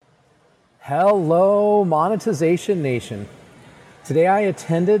Hello, Monetization Nation. Today I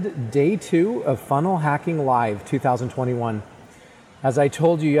attended day 2 of Funnel Hacking Live 2021. As I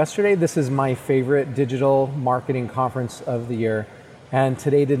told you yesterday, this is my favorite digital marketing conference of the year, and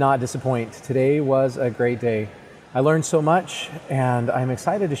today did not disappoint. Today was a great day. I learned so much, and I'm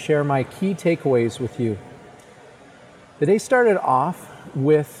excited to share my key takeaways with you. The day started off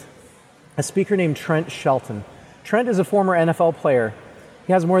with a speaker named Trent Shelton. Trent is a former NFL player.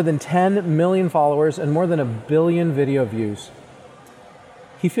 He has more than 10 million followers and more than 1 billion video views.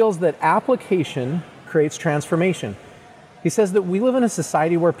 He feels that application creates transformation. He says that we live in a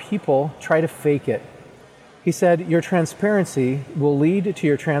society where people try to fake it. He said, your transparency will lead to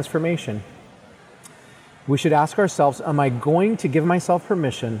your transformation. We should ask ourselves, am I going to give myself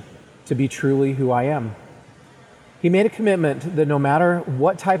permission to be truly who I am? He made a commitment that no matter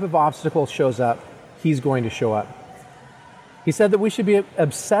what type of obstacle shows up, he's going to show up. He said that we should be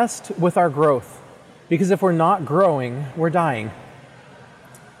obsessed with our growth, because if we're not growing, we're dying.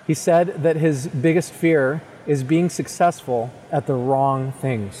 He said that his biggest fear is being successful at the wrong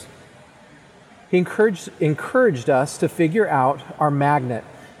things. He encouraged us to figure out our magnet.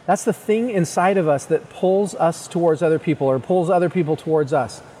 That's the thing inside of us that pulls us towards other people or pulls other people towards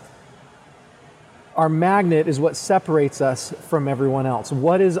us. Our magnet is what separates us from everyone else.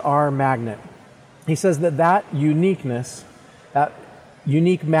 What is our magnet? He says that uniqueness, that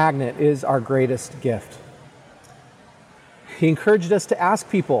unique magnet is our greatest gift. He encouraged us to ask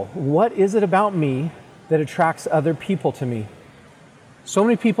people, what is it about me that attracts other people to me? So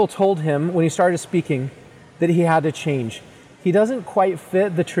many people told him when he started speaking that he had to change. He doesn't quite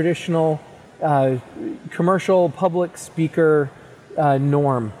fit the traditional commercial public speaker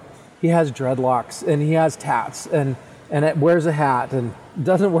norm. He has dreadlocks and he has tats and wears a hat and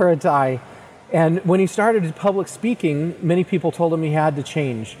doesn't wear a tie. And when he started public speaking, many people told him he had to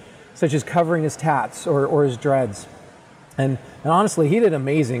change, such as covering his tats or his dreads. And honestly, he did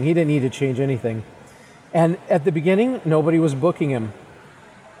amazing. He didn't need to change anything. And at the beginning, nobody was booking him.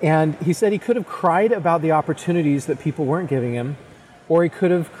 And he said he could have cried about the opportunities that people weren't giving him, or he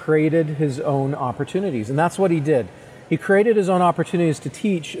could have created his own opportunities. And that's what he did. He created his own opportunities to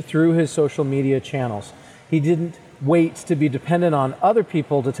teach through his social media channels. He didn't wait to be dependent on other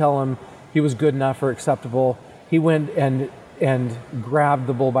people to tell him he was good enough or acceptable. He went and grabbed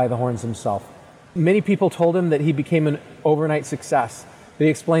the bull by the horns himself. Many people told him that he became an overnight success. But he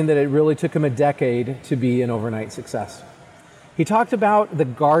explained that it really took him a decade to be an overnight success. He talked about the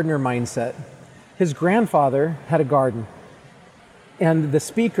gardener mindset. His grandfather had a garden, and the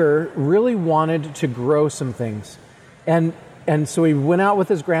speaker really wanted to grow some things. And so he went out with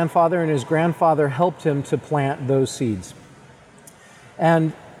his grandfather, and his grandfather helped him to plant those seeds.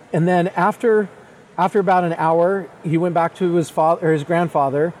 And then after about an hour, he went back to his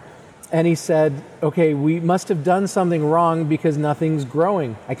grandfather, and he said, okay, we must have done something wrong because nothing's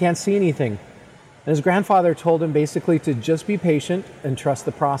growing. I can't see anything. And his grandfather told him basically to just be patient and trust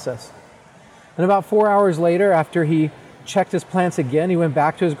the process. And about 4 hours later, after he checked his plants again, he went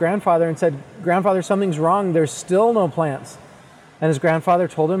back to his grandfather and said, Grandfather, something's wrong. There's still no plants. And his grandfather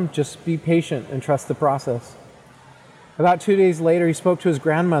told him, just be patient and trust the process. About 2 days later, he spoke to his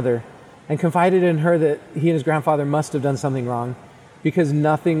grandmother and confided in her that he and his grandfather must have done something wrong because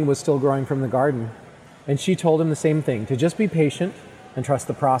nothing was still growing from the garden. And she told him the same thing, to just be patient and trust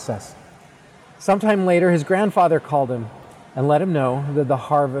the process. Sometime later, his grandfather called him and let him know that the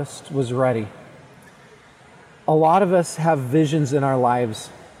harvest was ready. A lot of us have visions in our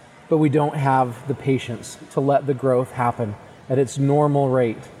lives, but we don't have the patience to let the growth happen at its normal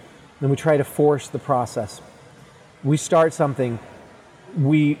rate. And we try to force the process. We start something,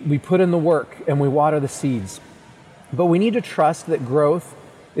 we put in the work and we water the seeds. But we need to trust that growth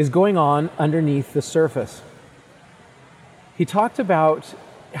is going on underneath the surface. He talked about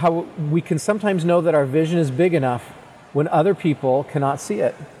how we can sometimes know that our vision is big enough when other people cannot see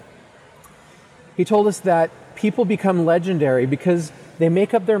it. He told us that people become legendary because they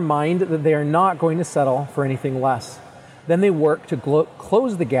make up their mind that they are not going to settle for anything less. Then they work to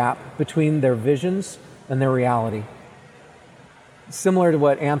close the gap between their visions and their reality. Similar to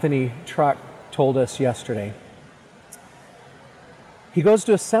what Anthony Truck told us yesterday. He goes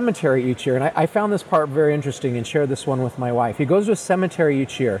to a cemetery each year, and I found this part very interesting and shared this one with my wife. He goes to a cemetery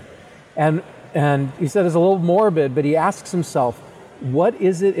each year, and he said it's a little morbid, but he asks himself, what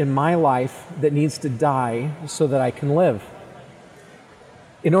is it in my life that needs to die so that I can live?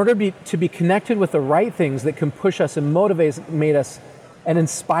 In order to be connected with the right things that can push us and motivate us and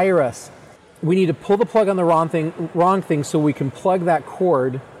inspire us, we need to pull the plug on the wrong thing so we can plug that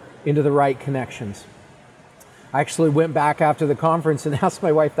cord into the right connections. I actually went back after the conference and asked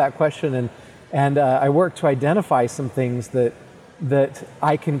my wife that question, and I worked to identify some things that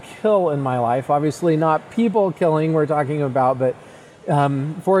I can kill in my life. Obviously not people killing we're talking about, but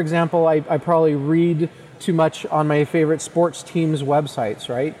for example, I probably read too much on my favorite sports teams' websites,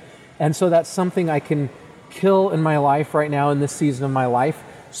 right? And so that's something I can kill in my life right now in this season of my life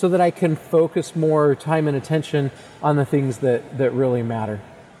so that I can focus more time and attention on the things that really matter.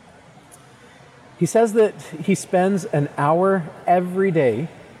 He says that he spends an hour every day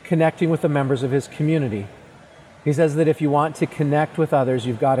connecting with the members of his community. He says that if you want to connect with others,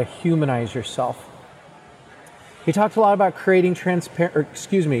 you've got to humanize yourself. He talked a lot about creating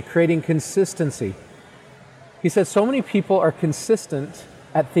consistency. He said so many people are consistent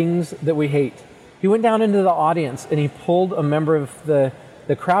at things that we hate. He went down into the audience and he pulled a member of the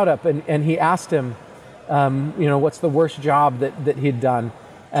crowd up and he asked him, what's the worst job that he'd done?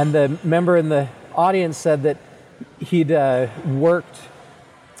 And the member in the audience said that he'd worked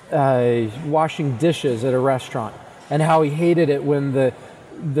washing dishes at a restaurant and how he hated it when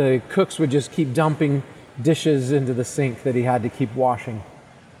the cooks would just keep dumping dishes into the sink that he had to keep washing.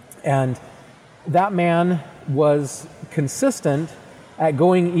 And that man was consistent at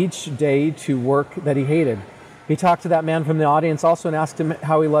going each day to work that he hated. He talked to that man from the audience also and asked him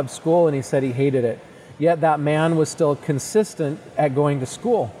how he loved school, and he said he hated it. Yet that man was still consistent at going to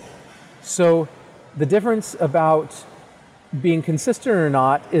school. So the difference about being consistent or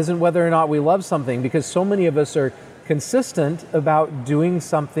not isn't whether or not we love something, because so many of us are consistent about doing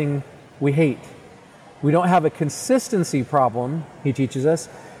something we hate. We don't have a consistency problem, he teaches us.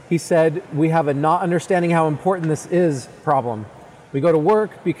 He said we have a not understanding how important this is problem. We go to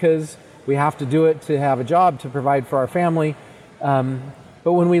work because we have to do it to have a job, to provide for our family.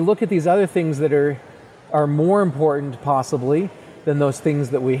 But when we look at these other things that are more important possibly than those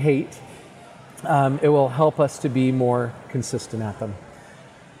things that we hate, it will help us to be more consistent at them.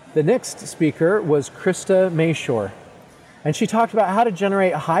 The next speaker was Krista Mayshore, and she talked about how to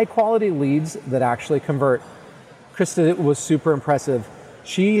generate high quality leads that actually convert. Krista was super impressive.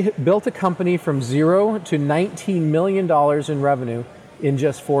 She built a company from zero to $19 million in revenue in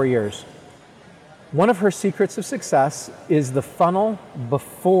just 4 years. One of her secrets of success is the funnel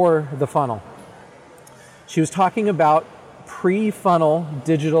before the funnel. She was talking about pre-funnel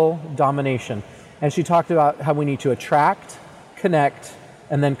digital domination. And she talked about how we need to attract, connect,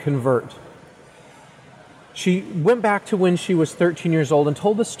 and then convert. She went back to when she was 13 years old and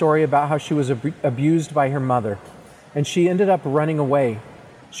told the story about how she was abused by her mother. And she ended up running away.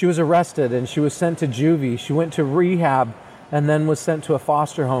 She was arrested and she was sent to juvie. She went to rehab and then was sent to a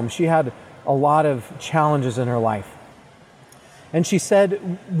foster home. She had a lot of challenges in her life. And she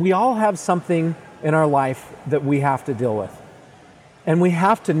said, we all have something in our life that we have to deal with. And we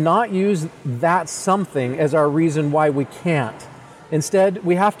have to not use that something as our reason why we can't. Instead,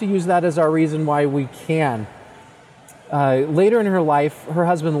 we have to use that as our reason why we can. Later in her life, her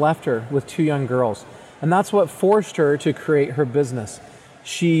husband left her with 2 young girls. And that's what forced her to create her business.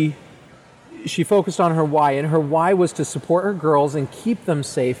 She focused on her why, and her why was to support her girls and keep them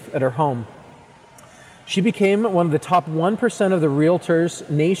safe at her home. She became one of the top 1% of the realtors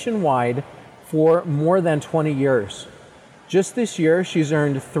nationwide for more than 20 years. Just this year, she's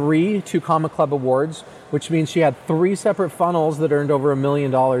earned 3 Two Comma Club awards, which means she had 3 separate funnels that earned over $1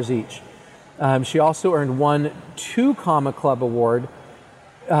 million each. She also earned 1 Two Comma Club award,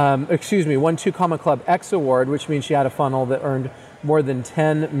 1 Two Comma Club X award, which means she had a funnel that earned more than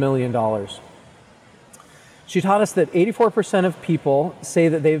 $10 million. She taught us that 84% of people say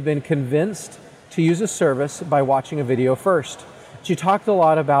that they've been convinced to use a service by watching a video first. She talked a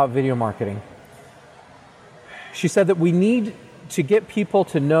lot about video marketing. She said that we need to get people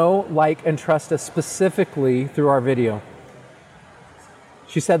to know, like, and trust us specifically through our video.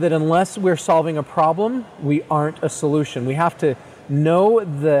 She said that unless we're solving a problem, we aren't a solution. We have to know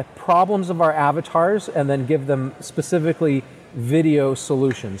the problems of our avatars and then give them specifically video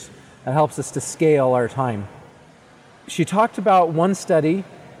solutions. That helps us to scale our time. She talked about one study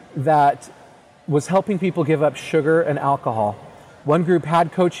that was helping people give up sugar and alcohol. One group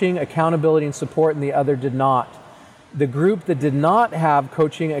had coaching, accountability, and support, and the other did not. The group that did not have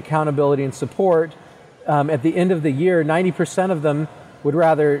coaching, accountability, and support, at the end of the year, 90% of them would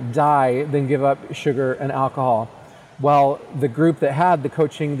rather die than give up sugar and alcohol. While the group that had the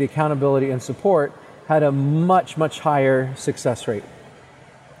coaching, the accountability, and support had a much, much higher success rate.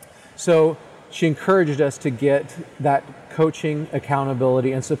 So she encouraged us to get that coaching,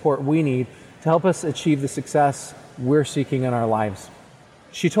 accountability, and support we need to help us achieve the success we're seeking in our lives.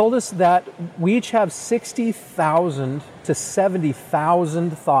 She told us that we each have 60,000 to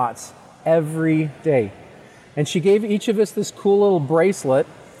 70,000 thoughts every day. And she gave each of us this cool little bracelet,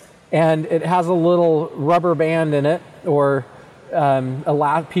 and it has a little rubber band in it, or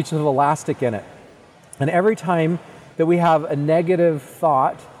a piece of elastic in it. And every time that we have a negative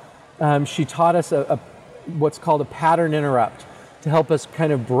thought, she taught us what's called a pattern interrupt to help us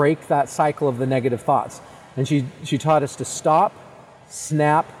kind of break that cycle of the negative thoughts. And she taught us to stop,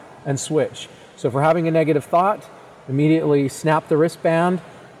 snap, and switch. So if we're having a negative thought, immediately snap the wristband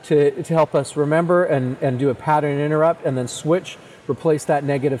to help us remember and do a pattern interrupt, and then switch, replace that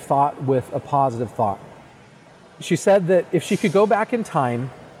negative thought with a positive thought. She said that if she could go back in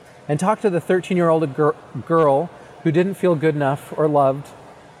time and talk to the 13-year-old girl who didn't feel good enough or loved,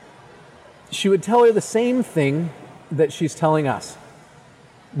 she would tell her the same thing that she's telling us.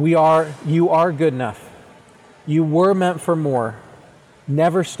 You are good enough. You were meant for more.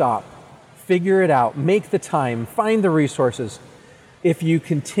 Never stop. Figure it out. Make the time. Find the resources. If you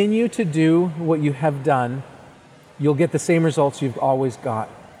continue to do what you have done, you'll get the same results you've always got.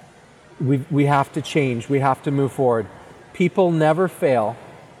 We have to change. We have to move forward. People never fail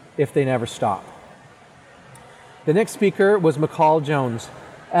if they never stop. The next speaker was McCall Jones.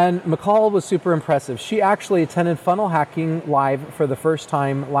 And McCall was super impressive. She actually attended Funnel Hacking Live for the first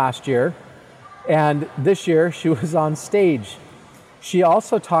time last year. And this year she was on stage. She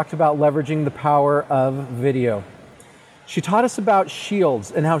also talked about leveraging the power of video. She taught us about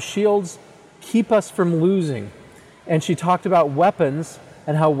shields and how shields keep us from losing. And she talked about weapons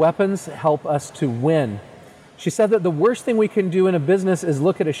and how weapons help us to win. She said that the worst thing we can do in a business is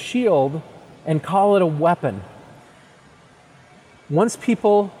look at a shield and call it a weapon.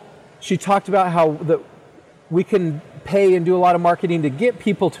 She talked about how we can pay and do a lot of marketing to get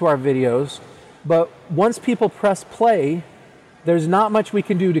people to our videos, but once people press play, there's not much we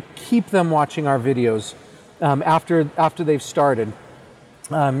can do to keep them watching our videos after they've started.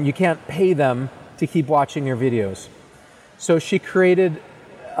 You can't pay them to keep watching your videos. So she created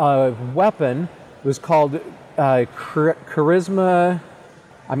a weapon. It was called Charisma.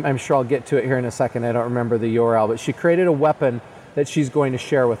 I'm sure I'll get to it here in a second. I don't remember the URL, but she created a weapon that she's going to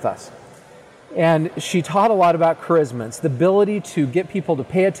share with us. And she taught a lot about charisma. It's the ability to get people to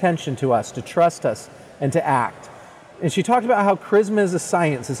pay attention to us, to trust us, and to act. And she talked about how charisma is a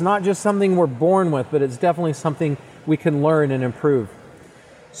science. It's not just something we're born with, but it's definitely something we can learn and improve.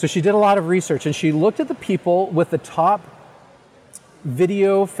 So she did a lot of research, and she looked at the people with the top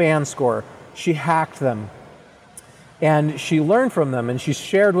video fan score. She hacked them, and she learned from them, and she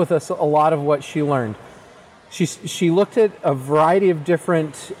shared with us a lot of what she learned. She looked at a variety of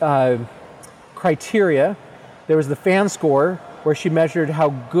different criteria. There was the fan score, where she measured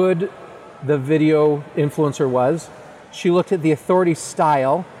how good the video influencer was. She looked at the authority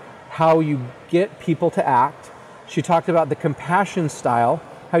style, how you get people to act. She talked about the compassion style,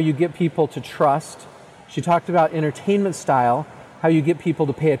 how you get people to trust. She talked about entertainment style, how you get people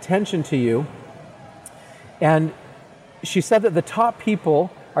to pay attention to you. And she said that the top people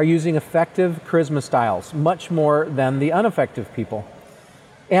are using effective charisma styles, much more than the ineffective people.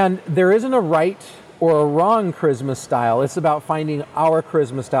 And there isn't a right or a wrong charisma style. It's about finding our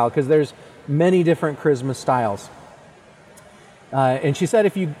charisma style, because there's many different charisma styles. And she said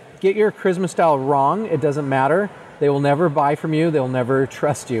if you get your charisma style wrong, it doesn't matter. They will never buy from you. They'll never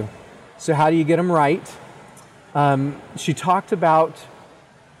trust you. So how do you get them right? She talked about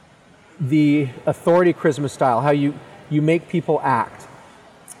the authority charisma style, how you make people act.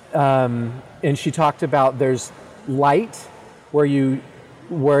 And she talked about there's light, where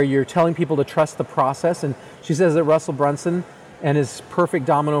you're telling people to trust the process. And she says that Russell Brunson and his perfect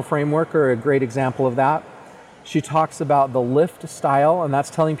domino framework are a great example of that. She talks about the lift style, and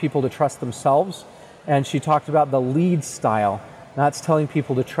that's telling people to trust themselves. And she talked about the lead style, and that's telling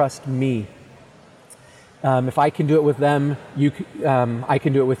people to trust me. If I can do it with them, I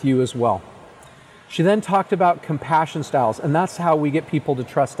can do it with you as well. She then talked about compassion styles, and that's how we get people to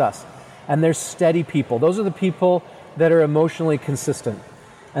trust us. And there's steady people. Those are the people that are emotionally consistent.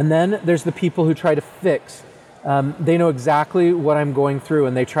 And then there's the people who try to fix. They know exactly what I'm going through,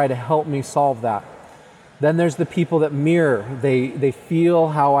 and they try to help me solve that. Then there's the people that mirror. They feel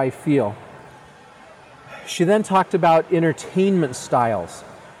how I feel. She then talked about entertainment styles.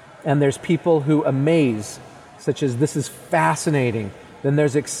 And there's people who amaze, such as this is fascinating. Then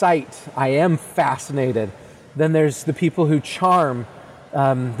there's excite, I am fascinated. Then there's the people who charm,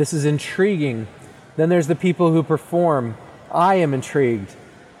 this is intriguing. Then there's the people who perform, I am intrigued.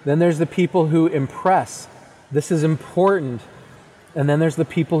 Then there's the people who impress, this is important. And then there's the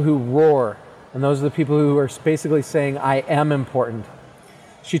people who roar, and those are the people who are basically saying, I am important.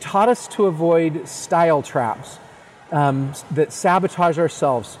 She taught us to avoid style traps that sabotage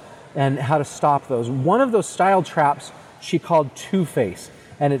ourselves. and how to stop those. One of those style traps she called Two-Face,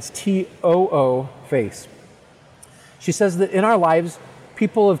 and it's T-O-O face. She says that in our lives,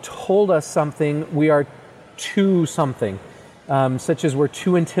 people have told us something, we are too something, such as we're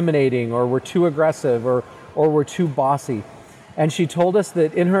too intimidating, or we're too aggressive, or we're too bossy. And she told us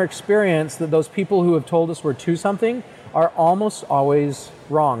that in her experience, that those people who have told us we're too something are almost always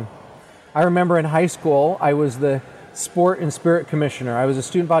wrong. I remember in high school, I was the sport and spirit commissioner. I was a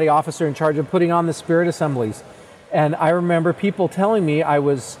student body officer in charge of putting on the spirit assemblies. And I remember people telling me I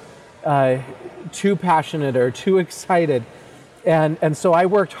was too passionate or too excited. And so I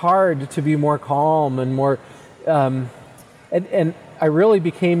worked hard to be more calm and more, and I really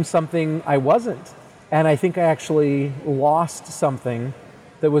became something I wasn't. And I think I actually lost something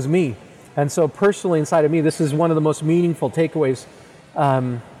that was me. And so personally inside of me, this is one of the most meaningful takeaways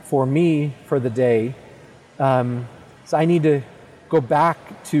for me for the day. So I need to go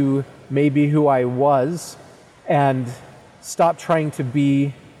back to maybe who I was and stop trying to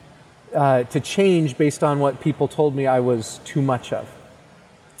be, to change based on what people told me I was too much of.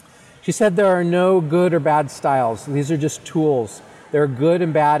 She said there are no good or bad styles. These are just tools. There are good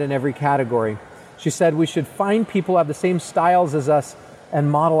and bad in every category. She said we should find people who have the same styles as us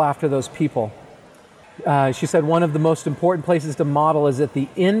and model after those people. She said one of the most important places to model is at the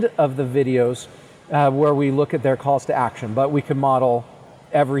end of the videos where we look at their calls to action, but we can model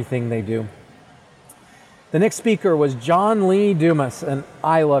everything they do. The next speaker was John Lee Dumas, and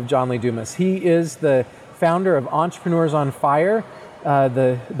I love John Lee Dumas. He is the founder of Entrepreneurs on Fire,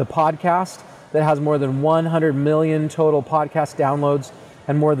 the podcast that has more than 100 million total podcast downloads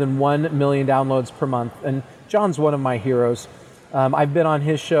and more than 1 million downloads per month. And John's one of my heroes. I've been on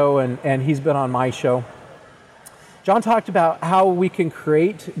his show and he's been on my show. John talked about how we can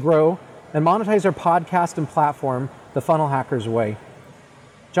create, grow, and monetize our podcast and platform the Funnel Hackers way.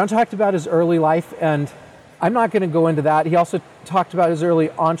 John talked about his early life, and I'm not going to go into that. He also talked about his early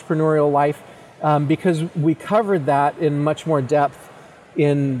entrepreneurial life because we covered that in much more depth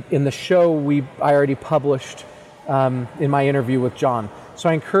in the show I already published in my interview with John. So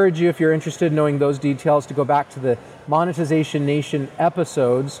I encourage you, if you're interested in knowing those details, to go back to the Monetization Nation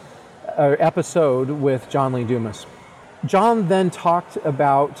episode with John Lee Dumas. John then talked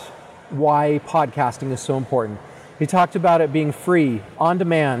about why podcasting is so important. He talked about it being free, on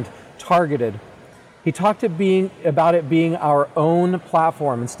demand, targeted. He talked about it being our own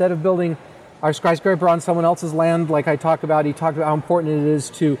platform. Instead of building our skyscraper on someone else's land like I talked about, he talked about how important it is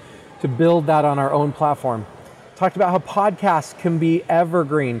to build that on our own platform. Talked about how podcasts can be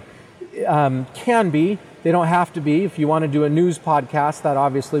evergreen. Can be, they don't have to be. If you want to do a news podcast, that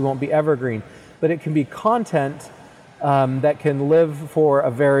obviously won't be evergreen. But it can be content that can live for a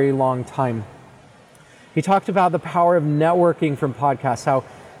very long time. He talked about the power of networking from podcasts, how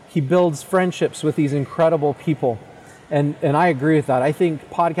he builds friendships with these incredible people. And I agree with that. I think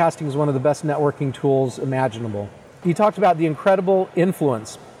podcasting is one of the best networking tools imaginable. He talked about the incredible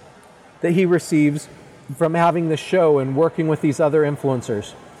influence that he receives from having the show and working with these other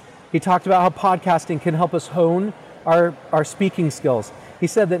influencers. He talked about how podcasting can help us hone our speaking skills. He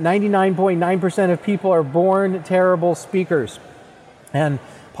said that 99.9% of people are born terrible speakers, and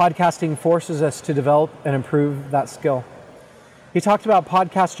podcasting forces us to develop and improve that skill. He talked about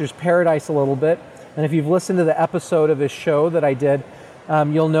Podcaster's Paradise a little bit, and if you've listened to the episode of his show that I did,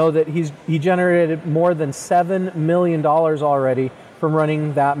 you'll know that he generated more than $7 million already from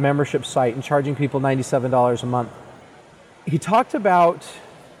running that membership site and charging people $97 a month. He talked about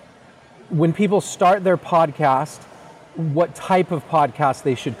when people start their podcast, what type of podcast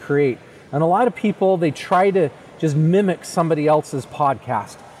they should create. And a lot of people, they try to just mimic somebody else's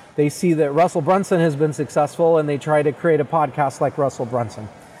podcast. They see that Russell Brunson has been successful and they try to create a podcast like Russell Brunson.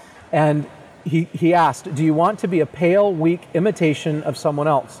 And he asked, do you want to be a pale, weak imitation of someone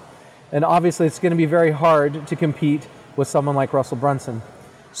else? And obviously it's going to be very hard to compete with someone like Russell Brunson.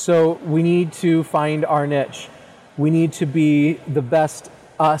 So we need to find our niche. We need to be the best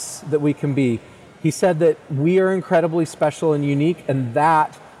us that we can be. He said that we are incredibly special and unique, and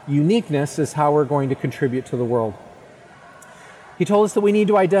that uniqueness is how we're going to contribute to the world. He told us that we need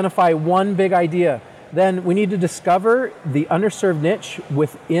to identify one big idea. Then we need to discover the underserved niche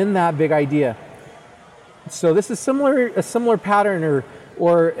within that big idea. So this is a similar pattern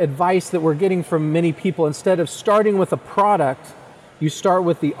or advice that we're getting from many people. Instead of starting with a product, you start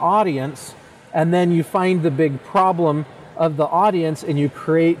with the audience, and then you find the big problem of the audience and you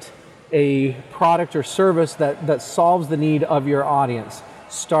create a product or service that solves the need of your audience.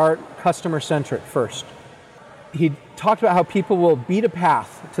 Start customer-centric first. He talked about how people will beat a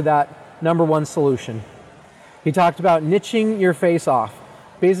path to that number one solution. He talked about niching your face off.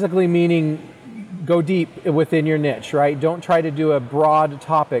 basically meaning go deep within your niche, right? Don't try to do a broad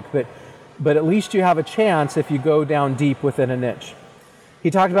topic, but at least you have a chance if you go down deep within a niche.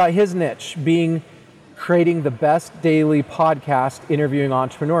 He talked about his niche being creating the best daily podcast interviewing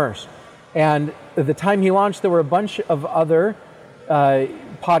entrepreneurs. And at the time he launched, there were a bunch of other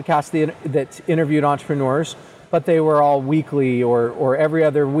podcasts that interviewed entrepreneurs, but they were all weekly or every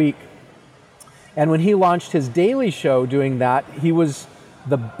other week. And when he launched his daily show doing that, he was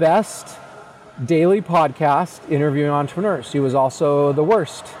the best daily podcast interviewing entrepreneurs. He was also the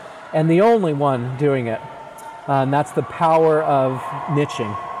worst and the only one doing it. And that's the power of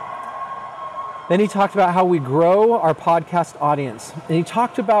niching. Then he talked about how we grow our podcast audience. And he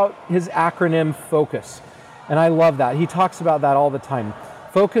talked about his acronym FOCUS. And I love that. He talks about that all the time.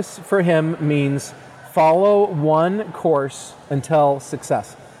 FOCUS for him means follow one course until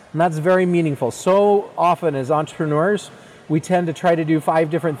success. And that's very meaningful. So often as entrepreneurs, we tend to try to do 5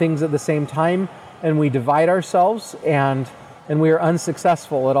 different things at the same time, and we divide ourselves, and we are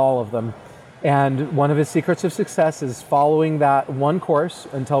unsuccessful at all of them. And one of his secrets of success is following that one course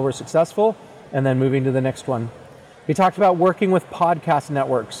until we're successful, and then moving to the next one. He talked about working with podcast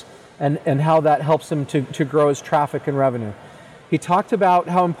networks and how that helps him to grow his traffic and revenue. He talked about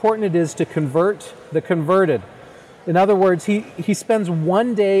how important it is to convert the converted. In other words, he spends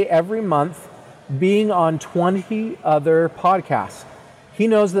one day every month being on 20 other podcasts. He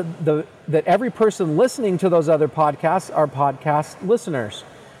knows that every person listening to those other podcasts are podcast listeners.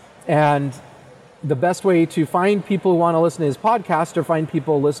 And the best way to find people who want to listen to his podcast or find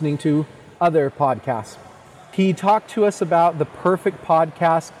people listening to other podcasts. He talked to us about the perfect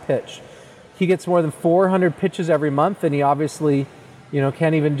podcast pitch. He gets more than 400 pitches every month, and he obviously,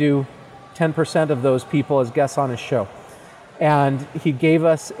 can't even do 10% of those people as guests on his show. And he gave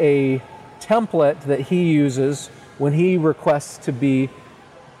us a template that he uses when he requests to be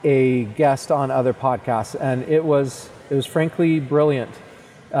a guest on other podcasts, and it was frankly brilliant.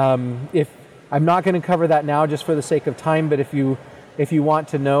 If I'm not going to cover that now just for the sake of time, but if you want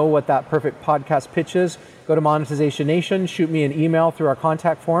to know what that perfect podcast pitch is, go to Monetization Nation, shoot me an email through our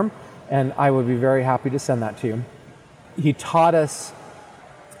contact form, and I would be very happy to send that to you. He taught us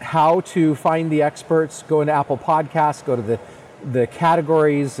how to find the experts, go into Apple Podcasts, go to the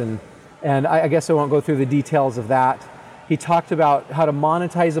categories, and I guess I won't go through the details of that. He talked about how to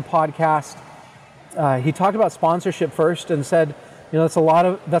monetize a podcast. He talked about sponsorship first and said, that's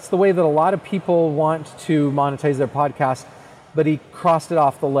the way that a lot of people want to monetize their podcast, but he crossed it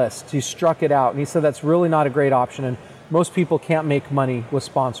off the list. He struck it out, and he said that's really not a great option, and most people can't make money with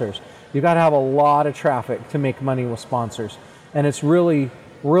sponsors. You've got to have a lot of traffic to make money with sponsors, and it's really,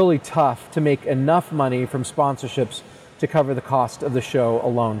 really tough to make enough money from sponsorships to cover the cost of the show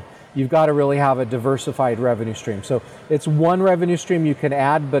alone. You've got to really have a diversified revenue stream. So it's one revenue stream you can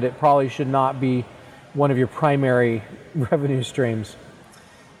add, but it probably should not be one of your primary revenue streams.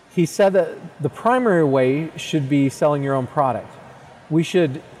 He said that the primary way should be selling your own product. We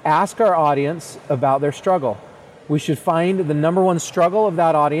should ask our audience about their struggle. We should find the number one struggle of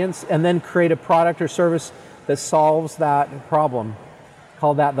that audience and then create a product or service that solves that problem.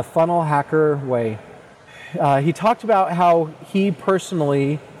 Call that the funnel hacker way. He talked about how he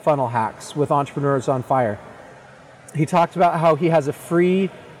personally funnel hacks with Entrepreneurs on Fire. He talked about how he has a free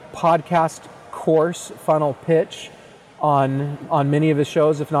podcast course funnel pitch on many of his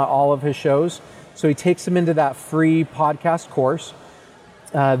shows, if not all of his shows. So he takes them into that free podcast course.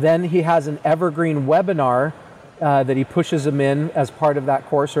 Then he has an evergreen webinar that he pushes them in as part of that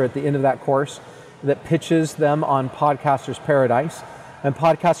course or at the end of that course that pitches them on Podcaster's Paradise. And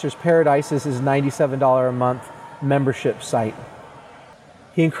Podcaster's Paradise is his $97 a month membership site.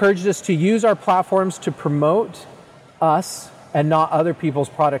 He encouraged us to use our platforms to promote us and not other people's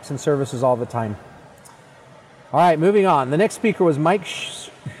products and services all the time. All right, moving on. The next speaker was Mike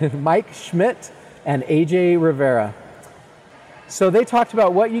Schmidt and AJ Rivera. So they talked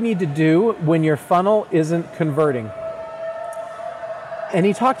about what you need to do when your funnel isn't converting. And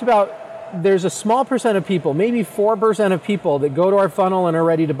he talked about there's a small percent of people, maybe 4% of people that go to our funnel and are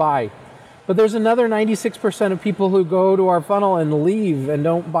ready to buy. But there's another 96% of people who go to our funnel and leave and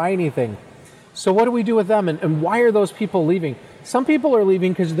don't buy anything. So what do we do with them? And why are those people leaving? Some people are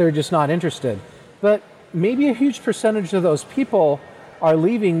leaving because they're just not interested. But maybe a huge percentage of those people are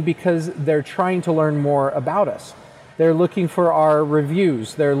leaving because they're trying to learn more about us. They're looking for our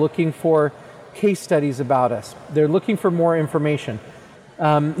reviews. They're looking for case studies about us. They're looking for more information.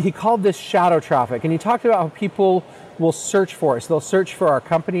 He called this shadow traffic, and he talked about how people will search for us. They'll search for our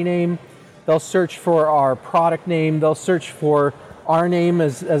company name. They'll search for our product name. They'll search for our name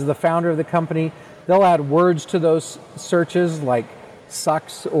as the founder of the company. They'll add words to those searches like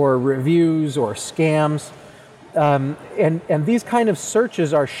sucks or reviews or scams. And these kind of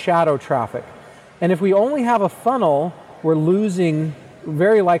searches are shadow traffic. And if we only have a funnel, we're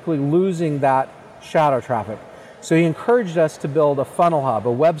very likely losing that shadow traffic. So he encouraged us to build a funnel hub,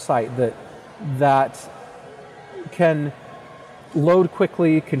 a website that can load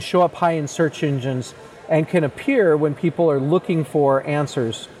quickly, can show up high in search engines, and can appear when people are looking for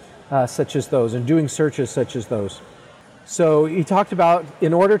answers such as those and doing searches such as those. So he talked about,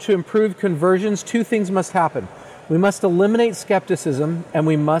 in order to improve conversions, 2 things must happen. We must eliminate skepticism and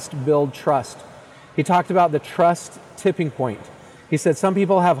we must build trust. He talked about the trust tipping point. He said some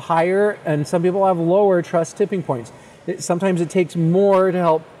people have higher and some people have lower trust tipping points. Sometimes it takes more to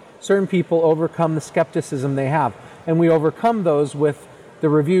help certain people overcome the skepticism they have. And we overcome those with the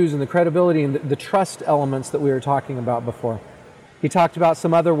reviews and the credibility and the trust elements that we were talking about before. He talked about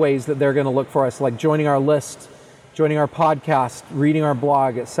some other ways that they're going to look for us, like joining our list, joining our podcast, reading our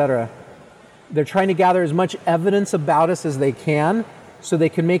blog, etc. They're trying to gather as much evidence about us as they can so they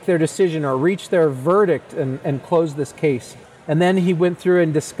can make their decision or reach their verdict and close this case. And then he went through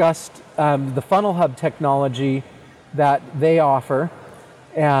and discussed the Funnel Hub technology that they offer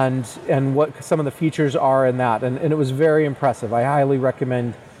and what some of the features are in that. And it was very impressive. I highly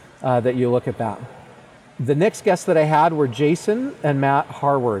recommend that you look at that. The next guests that I had were Jason and Matt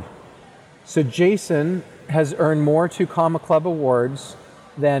Harward. So Jason has earned more 2 Comma Club awards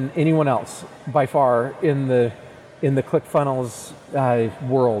than anyone else by far in the ClickFunnels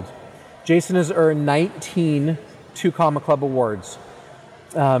world. Jason has earned 19 2 Comma Club awards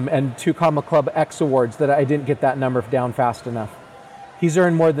and 2 Comma Club X awards that I didn't get that number down fast enough. He's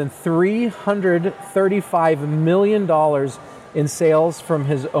earned more than $335 million in sales from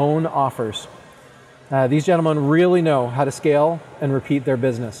his own offers. These gentlemen really know how to scale and repeat their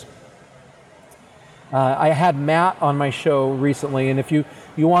business. I had Matt on my show recently, and if you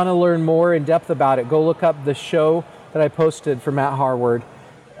want to learn more in depth about it, go look up the show that I posted for Matt Harward.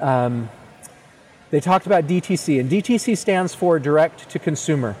 They talked about DTC, and DTC stands for direct to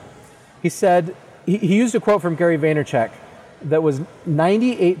consumer. He said, he used a quote from Gary Vaynerchuk that was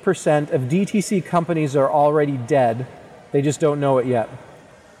 98% of DTC companies are already dead. They just don't know it yet.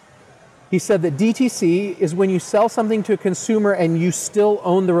 He said that DTC is when you sell something to a consumer and you still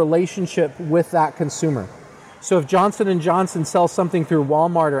own the relationship with that consumer. So if Johnson & Johnson sells something through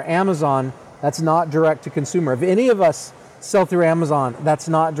Walmart or Amazon, that's not direct to consumer. If any of us sell through Amazon, that's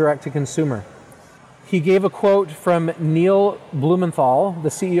not direct to consumer. He gave a quote from Neil Blumenthal, the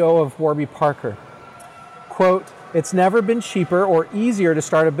CEO of Warby Parker. Quote, "It's never been cheaper or easier to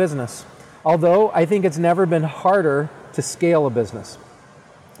start a business, although I think it's never been harder to scale a business."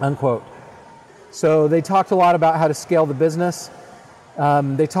 Unquote. So they talked a lot about how to scale the business.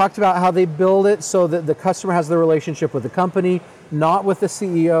 They talked about how they build it so that the customer has the relationship with the company, not with the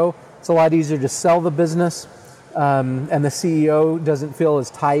CEO. It's a lot easier to sell the business, and the CEO doesn't feel as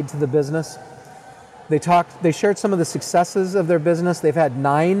tied to the business. They shared some of the successes of their business. They've had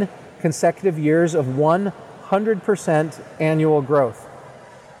 9 consecutive years of 100% annual growth.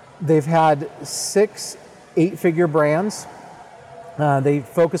 They've had 6 8-figure brands. They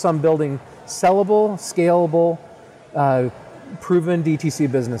focus on building sellable, scalable, proven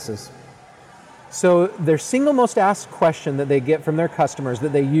DTC businesses. So their single most asked question that they get from their customers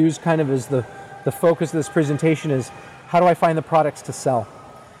that they use kind of as the focus of this presentation is, how do I find the products to sell?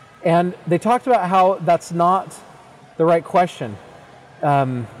 And they talked about how that's not the right question.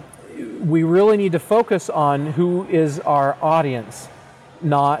 We really need to focus on who is our audience,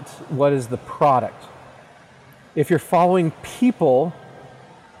 not what is the product. If you're following people,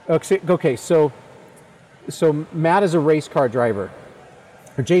 okay, so Matt is a race car driver,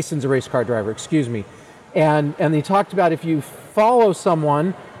 or Jason's a race car driver, excuse me. And they talked about if you follow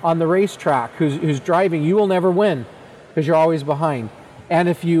someone on the racetrack who's driving, you will never win because you're always behind. And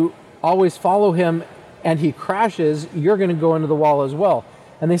if you always follow him and he crashes, you're going to go into the wall as well.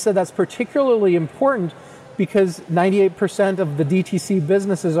 And they said that's particularly important because 98% of the DTC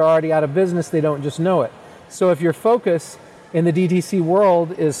businesses are already out of business. They don't just know it. So if your focus in the DTC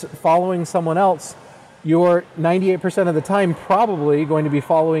world is following someone else, you're 98% of the time probably going to be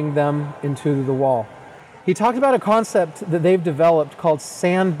following them into the wall. He talked about a concept that they've developed called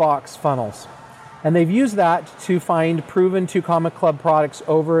sandbox funnels. And they've used that to find proven 2 Comma Club products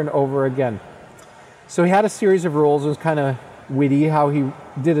over and over again. So he had a series of rules. It was kind of witty how he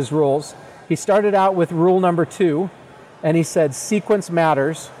did his rules. He started out with rule number 2, and he said sequence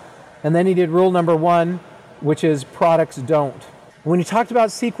matters. And then he did rule number 1, which is products don't. When he talked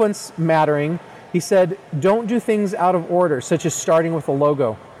about sequence mattering, he said don't do things out of order, such as starting with a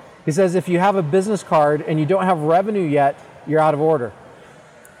logo. He says if you have a business card and you don't have revenue yet, you're out of order.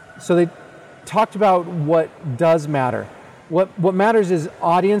 So they talked about what does matter. What matters is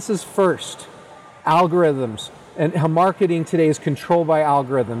audiences first, algorithms, and how marketing today is controlled by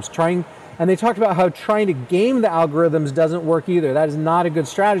algorithms. And they talked about how trying to game the algorithms doesn't work either. That is not a good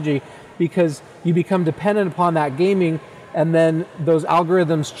strategy because you become dependent upon that gaming, and then those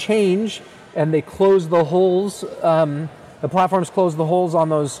algorithms change and they close the holes. The platforms close the holes on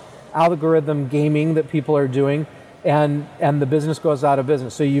those algorithm gaming that people are doing, and the business goes out of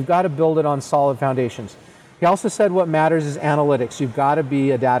business. So you've got to build it on solid foundations. He also said what matters is analytics. You've got to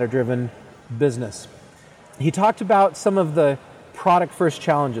be a data-driven business. He talked about some of the product first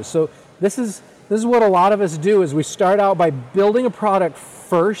challenges. So this is what a lot of us do, is we start out by building a product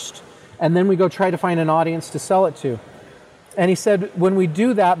first, and then we go try to find an audience to sell it to. And he said when we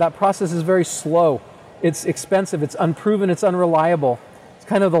do that, that process is very slow. It's expensive, it's unproven, it's unreliable. It's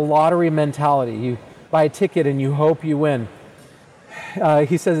kind of the lottery mentality. You buy a ticket and you hope you win.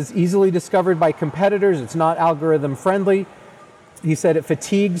 He says it's easily discovered by competitors, it's not algorithm friendly. He said it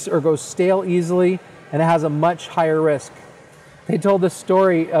fatigues or goes stale easily, and it has a much higher risk. They told this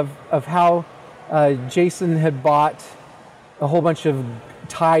story of how Jason had bought a whole bunch of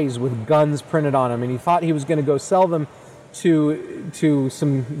ties with guns printed on them, and he thought he was going to go sell them to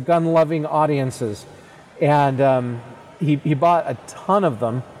some gun-loving audiences. And he bought a ton of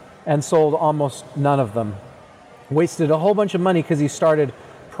them and sold almost none of them. Wasted a whole bunch of money because he started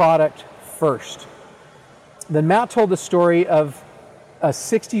product first. Then Matt told the story of a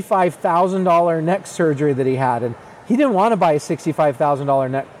 $65,000 neck surgery that he had. And he didn't want to buy a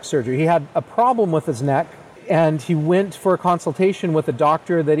 $65,000 neck surgery. He had a problem with his neck, and he went for a consultation with a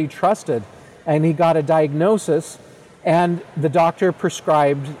doctor that he trusted. And he got a diagnosis, and the doctor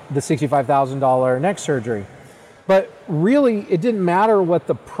prescribed the $65,000 neck surgery. But really, it didn't matter what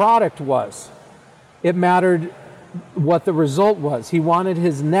the product was. It mattered what the result was. He wanted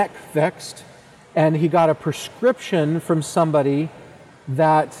his neck fixed, and he got a prescription from somebody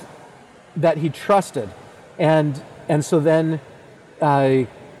that he trusted. And so then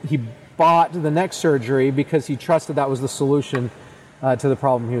he bought the neck surgery because he trusted that was the solution to the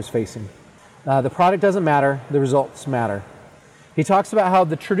problem he was facing. The product doesn't matter, the results matter. He talks about how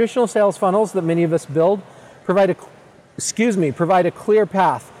the traditional sales funnels that many of us build provide a clear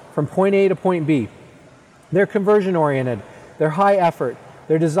path from point A to point B. They're conversion oriented, they're high effort,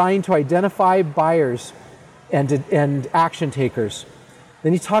 they're designed to identify buyers and action takers.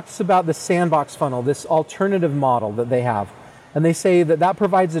 Then he talks about the sandbox funnel, this alternative model that they have. And they say that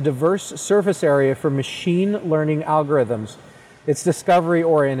provides a diverse surface area for machine learning algorithms. It's discovery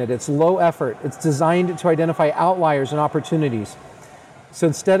oriented, it's low effort, it's designed to identify outliers and opportunities. So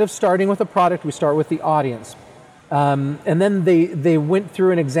instead of starting with a product, we start with the audience. And then they went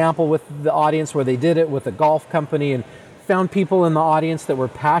through an example with the audience where they did it with a golf company and found people in the audience that were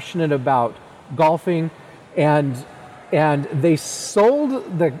passionate about golfing, and they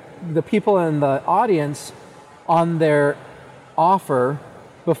sold the people in the audience on their offer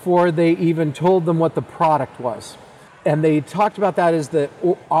before they even told them what the product was. And they talked about that as the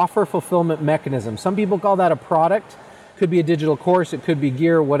offer fulfillment mechanism. Some people call that a product. Could be a digital course, it could be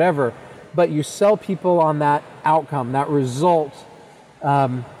gear, whatever. But you sell people on that outcome, that result.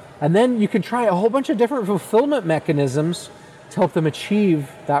 And then you can try a whole bunch of different fulfillment mechanisms to help them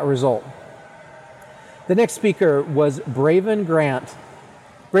achieve that result. The next speaker was Braven Grant.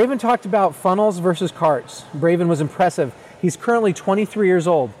 Braven talked about funnels versus carts. Braven was impressive. He's currently 23 years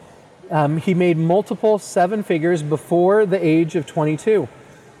old. He made multiple seven figures before the age of 22.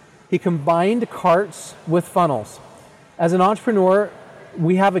 He combined carts with funnels. As an entrepreneur,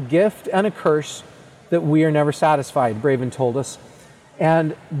 we have a gift and a curse that we are never satisfied, Braven told us.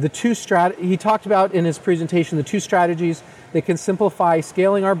 And he talked about in his presentation the two strategies that can simplify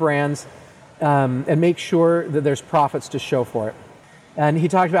scaling our brands and make sure that there's profits to show for it. And he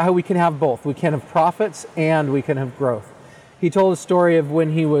talked about how we can have both. We can have profits and we can have growth. He told a story of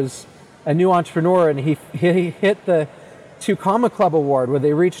when he was a new entrepreneur and he hit the 2 Comma Club award where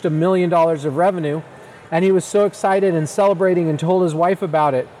they reached $1 million of revenue. And he was so excited and celebrating and told his wife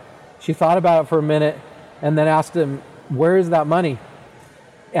about it. She thought about it for a minute and then asked him, "Where is that money?"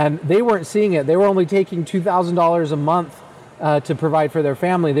 And they weren't seeing it. They were only taking $2,000 a month to provide for their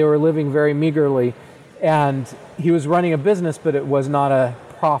family. They were living very meagerly. And he was running a business, but it was not a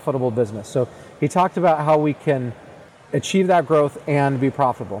profitable business. So he talked about how we can achieve that growth and be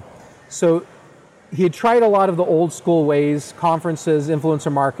profitable. So he had tried a lot of the old school ways, conferences,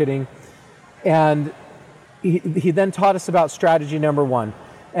 influencer marketing, and he then taught us about strategy number 1.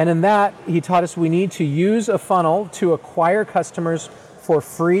 And in that, he taught us we need to use a funnel to acquire customers for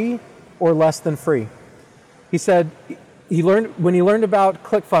free or less than free. He said, When he learned about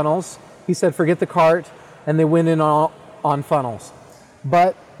ClickFunnels, he said, forget the cart, and they went in on funnels.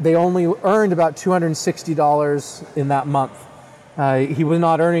 But they only earned about $260 in that month. He was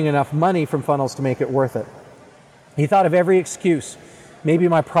not earning enough money from funnels to make it worth it. He thought of every excuse. Maybe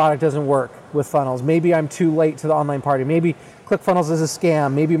my product doesn't work with funnels. Maybe I'm too late to the online party. Maybe ClickFunnels is a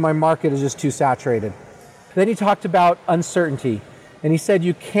scam. Maybe my market is just too saturated. Then he talked about uncertainty. And he said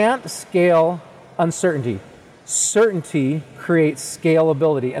you can't scale uncertainty. Certainty creates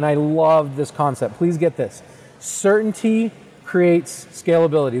scalability. And I love this concept. Please get this. Certainty creates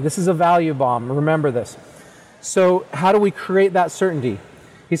scalability. This is a value bomb. Remember this. So how do we create that certainty?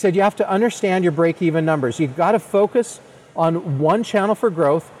 He said you have to understand your break-even numbers. You've got to focus on one channel for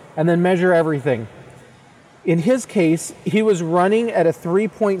growth and then measure everything. In his case, he was running at a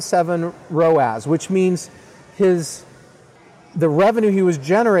 3.7 ROAS, which means the revenue he was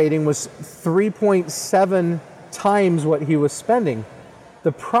generating was 3.7 times what he was spending.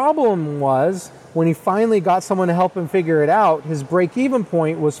 The problem was when he finally got someone to help him figure it out, his break-even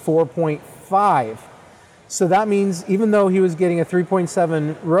point was 4.5. So that means even though he was getting a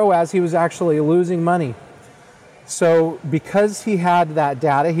 3.7 ROAS, he was actually losing money. So because he had that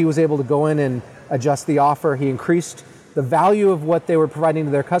data, he was able to go in and adjust the offer. He increased the value of what they were providing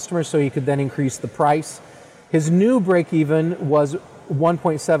to their customers so he could then increase the price. His new break-even was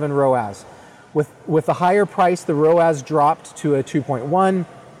 1.7 ROAS. With the higher price, the ROAS dropped to a 2.1.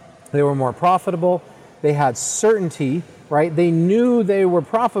 They were more profitable. They had certainty, right? They knew they were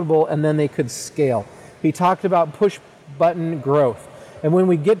profitable and then they could scale. He talked about push button growth. And when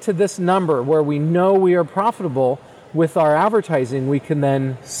we get to this number where we know we are profitable with our advertising, we can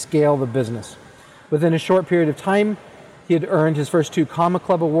then scale the business. Within a short period of time, he had earned his first 2 Comma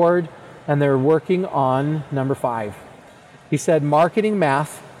Club award, and they're working on number 5. He said marketing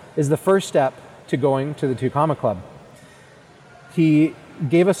math is the first step to going to the 2 Comma Club. He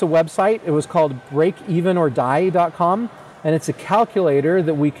gave us a website. It was called breakevenordie.com, and it's a calculator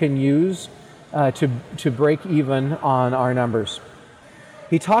that we can use to break even on our numbers.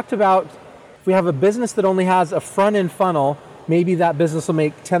 He talked about if we have a business that only has a front-end funnel, maybe that business will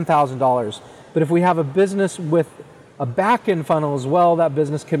make $10,000. But if we have a business with a back-end funnel as well, that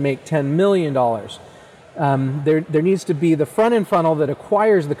business can make $10 million. There needs to be the front-end funnel that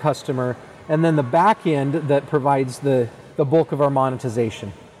acquires the customer, and then the back-end that provides the bulk of our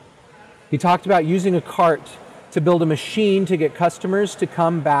monetization. He talked about using a cart to build a machine to get customers to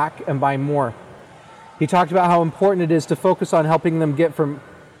come back and buy more. He talked about how important it is to focus on helping them get from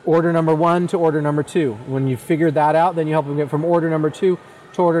order number 1 to order number 2. When you figure that out, then you help them get from order number 2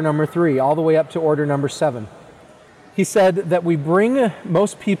 to order number 3, all the way up to order number 7. He said that we bring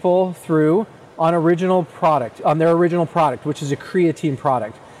most people through on their original product, which is a creatine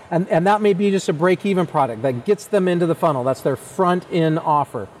product. And that may be just a break-even product that gets them into the funnel. That's their front-end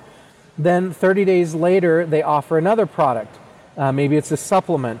offer. Then 30 days later, they offer another product. Maybe it's a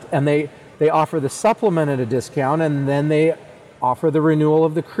supplement, and they offer the supplement at a discount, and then they offer the renewal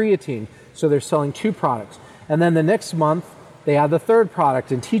of the creatine. So they're selling 2 products. And then the next month, they add the 3rd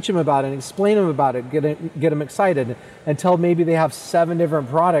product and teach them about it and explain them about it, get them excited until maybe they have 7 different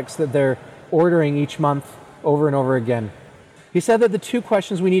products that they're ordering each month over and over again. He said that the 2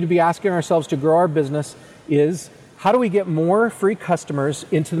 questions we need to be asking ourselves to grow our business is, how do we get more free customers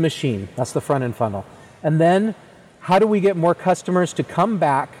into the machine? That's the front end funnel. And then, how do we get more customers to come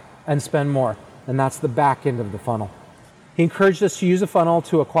back and spend more? And that's the back end of the funnel. He encouraged us to use a funnel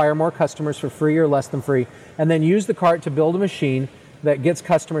to acquire more customers for free or less than free, and then use the cart to build a machine that gets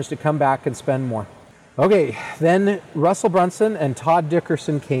customers to come back and spend more. Okay, then Russell Brunson and Todd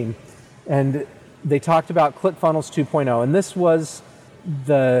Dickerson came, and they talked about ClickFunnels 2.0, and this was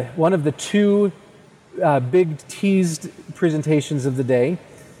one of the 2 big teased presentations of the day.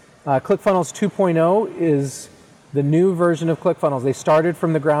 ClickFunnels 2.0 is the new version of ClickFunnels. They started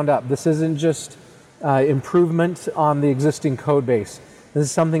from the ground up. This isn't just improvement on the existing code base. This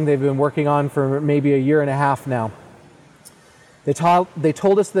is something they've been working on for maybe a year and a half now. They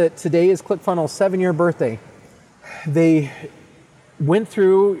told us that today is ClickFunnels' 7-year birthday. They went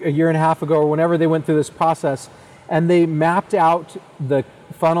through a year and a half ago, or whenever they went through this process, and they mapped out the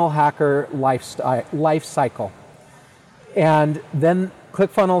funnel hacker life cycle. And then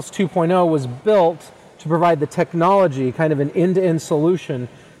ClickFunnels 2.0 was built to provide the technology, kind of an end-to-end solution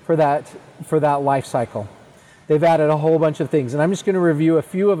for that life cycle. They've added a whole bunch of things, and I'm just going to review a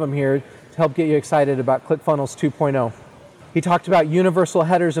few of them here to help get you excited about ClickFunnels 2.0. He talked about universal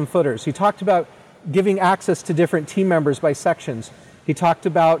headers and footers. He talked about giving access to different team members by sections. He talked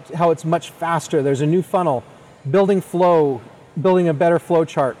about how it's much faster. There's a new funnel, building a better flow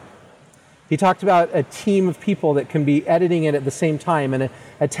chart. He talked about a team of people that can be editing it at the same time and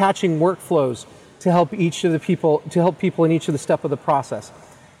attaching workflows to help people in each of the step of the process.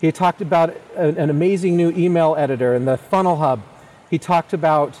 He talked about an amazing new email editor and the Funnel Hub. He talked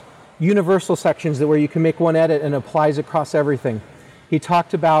about universal sections where you can make one edit and it applies across everything. He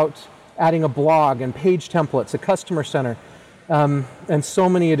talked about adding a blog and page templates, a customer center, and so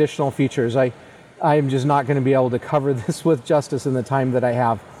many additional features. I'm just not going to be able to cover this with justice in the time that I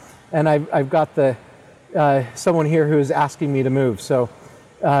have. And I've got someone here who is asking me to move. So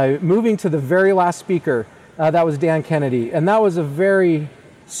moving to the very last speaker, that was Dan Kennedy. And that was a very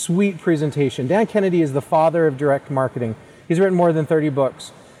sweet presentation. Dan Kennedy is the father of direct marketing. He's written more than 30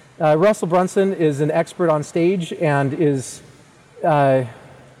 books. Russell Brunson is an expert on stage and is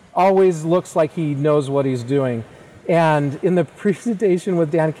always looks like he knows what he's doing. And in the presentation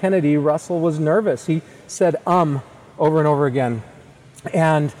with Dan Kennedy, Russell was nervous. He said over and over again.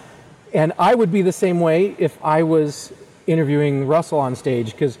 And I would be the same way if I was interviewing Russell on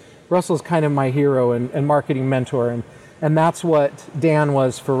stage, because Russell's kind of my hero and marketing mentor, and that's what Dan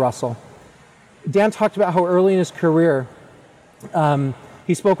was for Russell. Dan talked about how early in his career,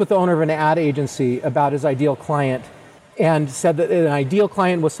 he spoke with the owner of an ad agency about his ideal client and said that an ideal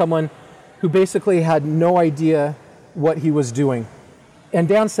client was someone who basically had no idea what he was doing. And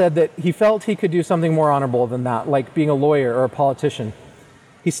Dan said that he felt he could do something more honorable than that, like being a lawyer or a politician.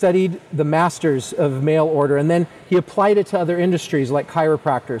 He studied the masters of mail order, and then he applied it to other industries like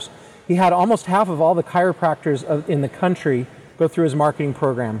chiropractors. He had almost half of all the chiropractors in the country go through his marketing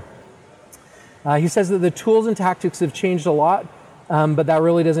program. He says that the tools and tactics have changed a lot, but that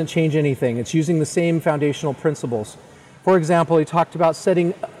really doesn't change anything. It's using the same foundational principles. For example, he talked about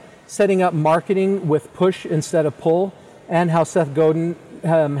setting up marketing with push instead of pull, and how Seth Godin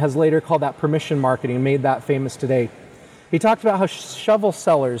has later called that permission marketing and made that famous today. He talked about how shovel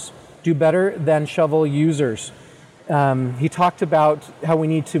sellers do better than shovel users. He talked about how we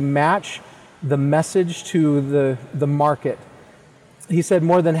need to match the message to the market. He said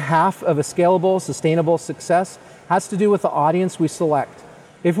more than half of a scalable, sustainable success has to do with the audience we select.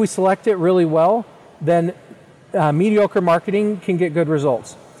 If we select it really well, then mediocre marketing can get good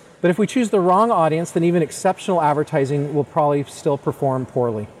results. But if we choose the wrong audience, then even exceptional advertising will probably still perform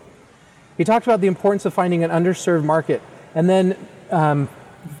poorly. He talked about the importance of finding an underserved market and then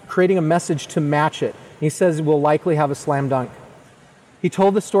creating a message to match it. He says we'll likely have a slam dunk. He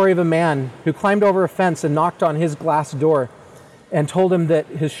told the story of a man who climbed over a fence and knocked on his glass door and told him that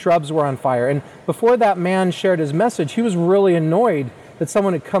his shrubs were on fire. And before that man shared his message, he was really annoyed that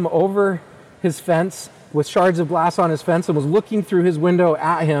someone had come over his fence with shards of glass on his fence and was looking through his window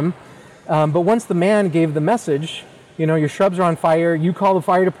at him. But once the man gave the message, your shrubs are on fire, you call the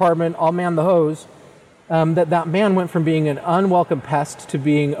fire department, I'll man the hose, that man went from being an unwelcome pest to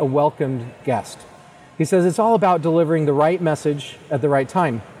being a welcomed guest. He says it's all about delivering the right message at the right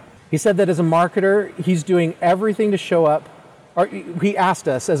time. He said that as a marketer, he's doing everything to show up, or he asked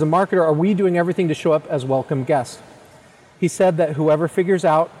us, as a marketer, are we doing everything to show up as welcome guests? He said that whoever figures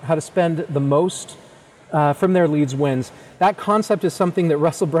out how to spend the most from their leads wins. That concept is something that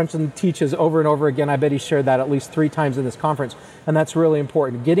Russell Brunson teaches over and over again. I bet he shared that at least 3 times in this conference, and that's really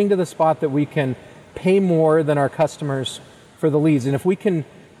important. Getting to the spot that we can pay more than our customers for the leads. And if we can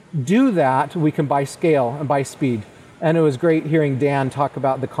do that, we can buy scale and buy speed. And it was great hearing Dan talk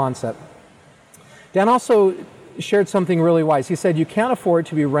about the concept. Dan also shared something really wise. He said, you can't afford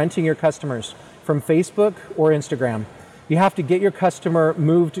to be renting your customers from Facebook or Instagram. You have to get your customer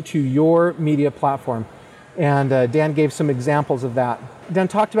moved to your media platform. And Dan gave some examples of that. Dan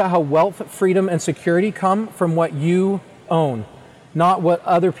talked about how wealth, freedom, and security come from what you own, not what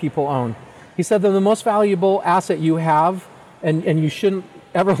other people own. He said that the most valuable asset you have, and you shouldn't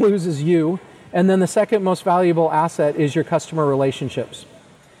ever lose, is you. And then the second most valuable asset is your customer relationships.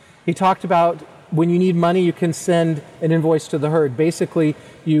 He talked about when you need money, you can send an invoice to the herd. Basically,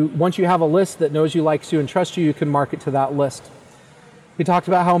 once you have a list that knows you, likes you, and trusts you, you can market to that list. He talked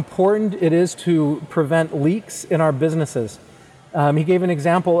about how important it is to prevent leaks in our businesses. He gave an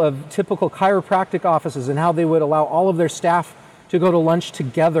example of typical chiropractic offices and how they would allow all of their staff to go to lunch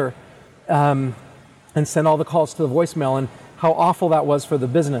together and send all the calls to the voicemail, and how awful that was for the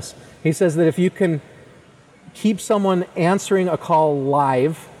business. He says that if you can keep someone answering a call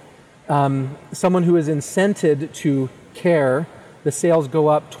live, someone who is incented to care, the sales go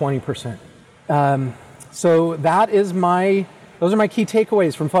up 20%. So those are my key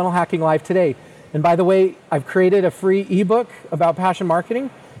takeaways from Funnel Hacking Live today. And by the way, I've created a free ebook about passion marketing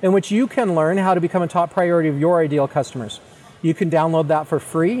in which you can learn how to become a top priority of your ideal customers. You can download that for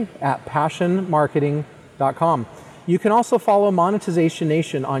free at passionmarketing.com. You can also follow Monetization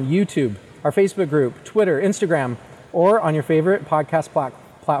Nation on YouTube our Facebook group, Twitter, Instagram, or on your favorite podcast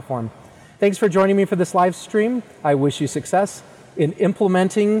platform. Thanks for joining me for this live stream. I wish you success in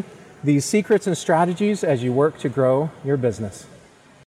implementing these secrets and strategies as you work to grow your business.